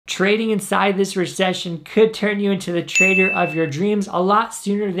Trading inside this recession could turn you into the trader of your dreams a lot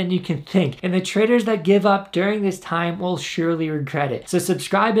sooner than you can think. And the traders that give up during this time will surely regret it. So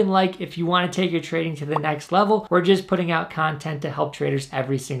subscribe and like if you want to take your trading to the next level. We're just putting out content to help traders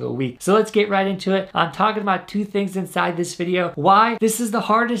every single week. So let's get right into it. I'm talking about two things inside this video: why this is the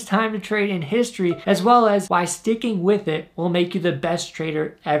hardest time to trade in history, as well as why sticking with it will make you the best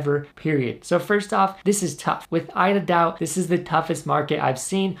trader ever, period. So first off, this is tough. Without a doubt, this is the toughest market I've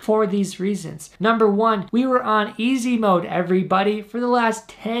seen for these reasons. Number one, we were on easy mode, everybody. For the last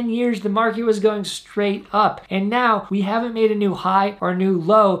 10 years, the market was going straight up. And now we haven't made a new high or new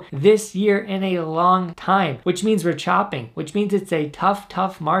low this year in a long time, which means we're chopping, which means it's a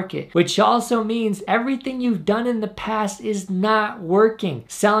tough market, which also means everything you've done in the past is not working.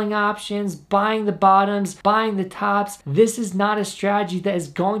 Selling options, buying the bottoms, buying the tops. This is not a strategy that is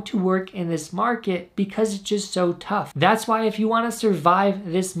going to work in this market because it's just so tough. That's why if you want to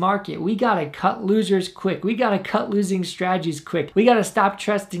survive this market, we got to cut losers quick. We got to cut losing strategies quick. We got to stop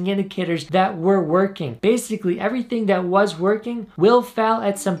trusting indicators that were working. Basically, everything that was working will fail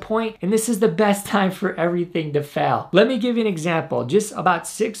at some point, and this is the best time for everything to fail. Let me give you an example. Just about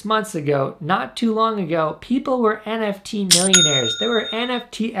 6 months ago, not too long ago, people were NFT millionaires. There were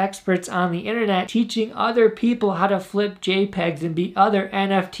NFT experts on the internet teaching other people how to flip JPEGs and be other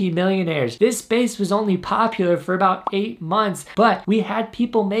NFT millionaires. This space was only popular for about 8 months, but we had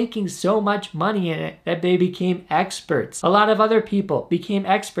people making so much money in it that they became experts. A lot of other people became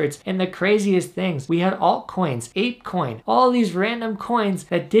experts in the craziest things. We had altcoins, ApeCoin, all these random coins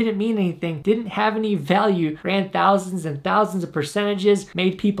that didn't mean anything, didn't have any value, ran thousands and thousands of percentages,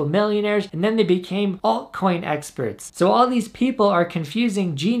 made people millionaires, and then they became altcoin experts. So all these people are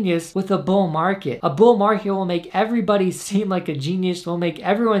confusing genius with a bull market. A bull market will make everybody seem like a genius, will make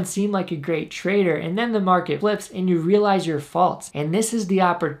everyone seem like a great trader, and then the market flips and you realize your faults. And this is the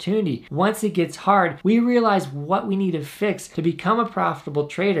opportunity. Once it gets hard, we realize what we need to fix to become a profitable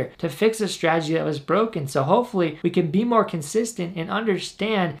trader, to fix a strategy that was broken. So hopefully we can be more consistent and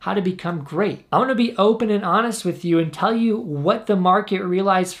understand how to become great. I want to be open and honest with you and tell you what the market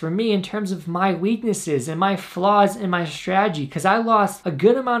realized for me in terms of my weaknesses and my flaws in my strategy, because I lost a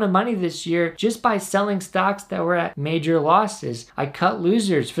good amount of money this year just by selling stocks that were at major losses. I cut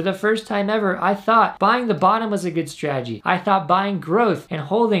losers. For the first time ever, I thought buying the bottom was a good strategy. I thought buying growth and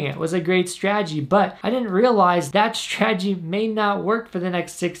holding it was a great strategy, but I didn't realize that strategy may not work for the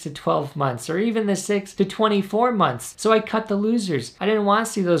next 6 to 12 months or even the 6 to 24 months. So I cut the losers. I didn't want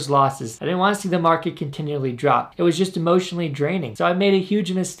to see those losses. I didn't want to see the market continually drop. It was just emotionally draining. So I made a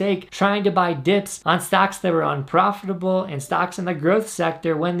huge mistake trying to buy dips on stocks that were unprofitable and stocks in the growth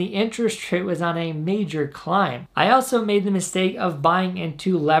sector when the interest rate was on a major climb. I also made the mistake of buying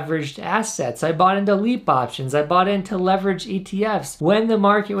into leveraged assets. I bought into leap options. I bought into leveraged ETFs when the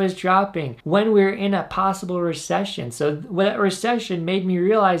market was dropping, when we were in a possible recession. So that recession made me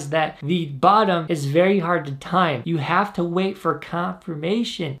realize that the bottom is very hard to time. You have to wait for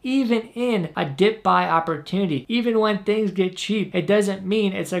confirmation. Even in a dip buy opportunity, even when things get cheap, it doesn't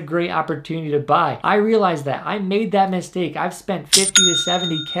mean it's a great opportunity to buy. I realized that. I made that mistake. I've spent 50 to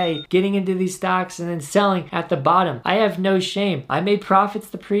 70K getting into these stocks and then selling at the bottom. I have no shame. I made profits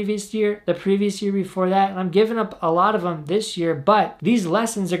the previous year before that, and I'm giving up a lot of them this year, but these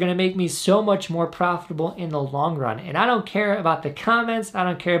lessons are going to make me so much more profitable in the long run. And I don't care about the comments. I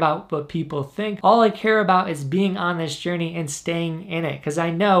don't care about what people think. All I care about is being on this journey and staying in it, because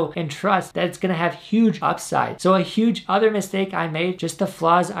I know and trust that it's going to have huge upside. So a huge other mistake I made, just the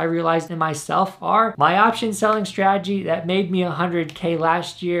flaws I realized in myself, are my option selling strategy that made me 100K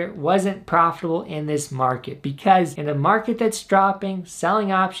last year wasn't profitable in this market, because in a market that's dropping,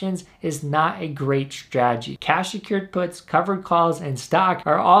 selling options is not a great strategy. Cash secured puts, covered calls, and stock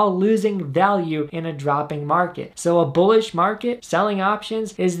are all losing value in a dropping market. So a bullish market, selling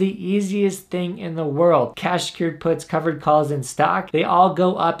options is the easiest thing in the world. Cash secured puts, covered calls, and stock, they all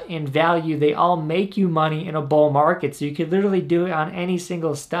go up in value. They all make you money in a bull market. So you could literally do it on any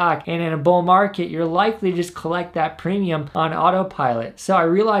single stock. And in a bull market, you're likely to just collect that premium on autopilot. So I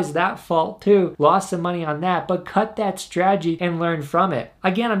realized that fault too, lost some money on that, but cut that strategy and learn from it.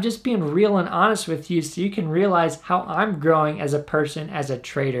 Again, I'm just being real and honest with you so you can realize how I'm growing as a person, as a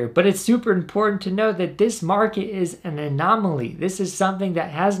trader. But it's super important to know that this market is an anomaly. This is something that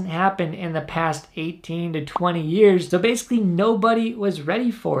hasn't happened in the past 18 to 20 years. So basically nobody was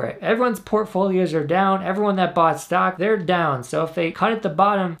ready for it. Everyone's portfolios are down. Everyone that bought stock, they're down. So if they cut at the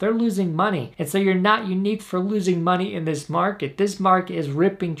bottom, they're losing money. And so you're not unique for losing money in this market. This market is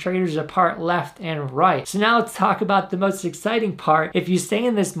ripping traders apart left and right. So now let's talk about the most exciting part. If you stay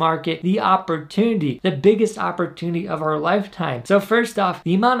in this market, the opportunity, the biggest opportunity of our lifetime. So first off,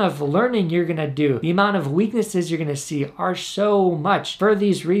 the amount of learning you're gonna do, the amount of weaknesses you're gonna see are so much for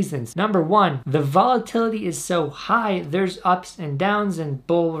these reasons. Number one, the volatility is so high. There's ups and downs and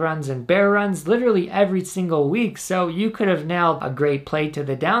bull runs and bear runs literally every single week. So you could have nailed a great play to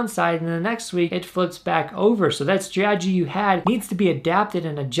the downside and the next week it flips back over. So that strategy you had needs to be adapted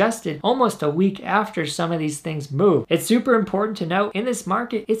and adjusted almost a week after some of these things move. It's super important to note in this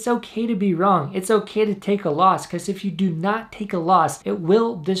market, it's okay to be wrong. It's okay to take a loss, because if you do not take a loss, it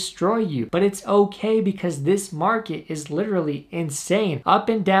will destroy you. But it's okay, because this market is literally insane. Up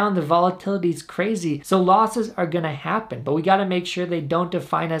and down, the volatility is crazy. So losses are gonna happen, but we gotta make sure they don't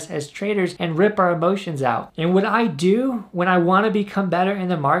define us as traders and rip our emotions out. And what I do when I wanna become better in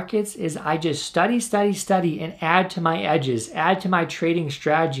the markets is I just study and add to my edges, add to my trading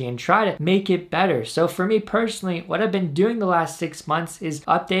strategy and try to make it better. So for me personally, what I've been doing the last 6 months is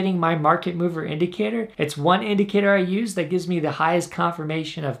updating my market mover indicator. It's one indicator I use that gives me the highest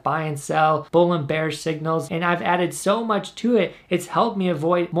confirmation of buy and sell, bull and bear signals, and I've added so much to it, it's helped me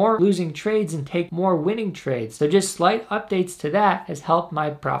avoid more losing trades and take more winning trades. So just slight updates to that has helped my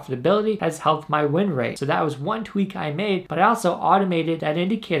profitability, has helped my win rate. So that was one tweak I made, but I also automated that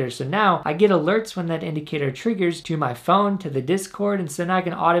indicator. So now I get alerts when that indicator triggers to my phone, to the Discord, and so now I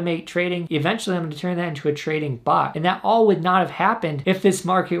can automate trading. Eventually I'm going to turn that into a trading bot. And that all would not have happened if this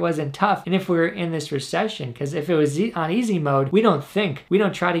market wasn't tough and if we were in this recession. Because if it was on easy mode, we don't think, we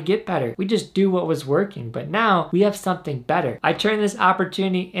don't try to get better. We just do what was working. But now we have something better. I turn this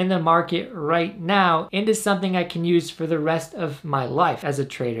opportunity in the market right now into something I can use for the rest of my life as a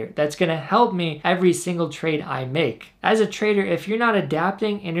trader. That's going to help me every single trade I make. As a trader, if you're not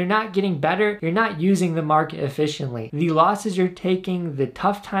adapting and you're not getting better, you're not using the market efficiently. The losses you're taking, the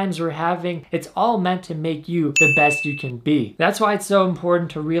tough times we're having, it's all meant to make you the best you can be. That's why it's so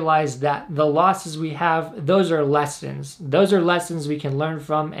important to realize that the losses we have, those are lessons. Those are lessons we can learn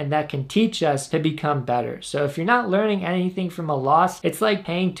from and that can teach us to become better. So if you're not learning anything from a loss, it's like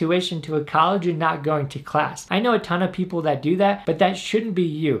paying tuition to a college and not going to class. I know a ton of people that do that, but that shouldn't be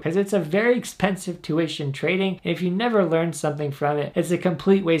you, because it's a very expensive tuition trading. And if you never learn something from it, it's a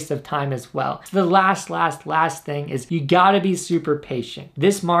complete waste of time as well. So the last thing is you gotta be super patient.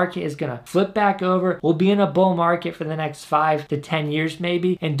 This market is gonna flip back over. We'll be in a bull market for the next 5 to 10 years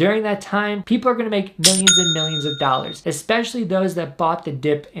maybe. And during that time, people are gonna make millions and millions of dollars, especially those that bought the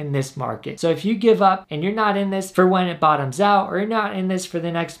dip in this market. So if you give up and you're not in this for when it bottoms out, or you're not in this for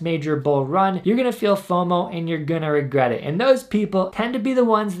the next major bull run, you're gonna feel FOMO and you're gonna regret it. And those people tend to be the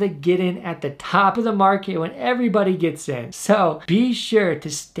ones that get in at the top of the market when everybody gets in. So be sure to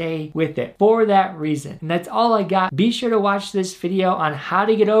stay with it for that reason. And that's all I got. Be sure to watch this video on how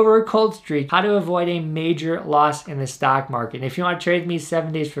to get over a cold streak, how to avoid a major loss in the stock market. And if you want to trade with me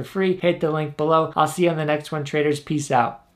 7 days for free, hit the link below. I'll see you on the next one, traders. Peace out.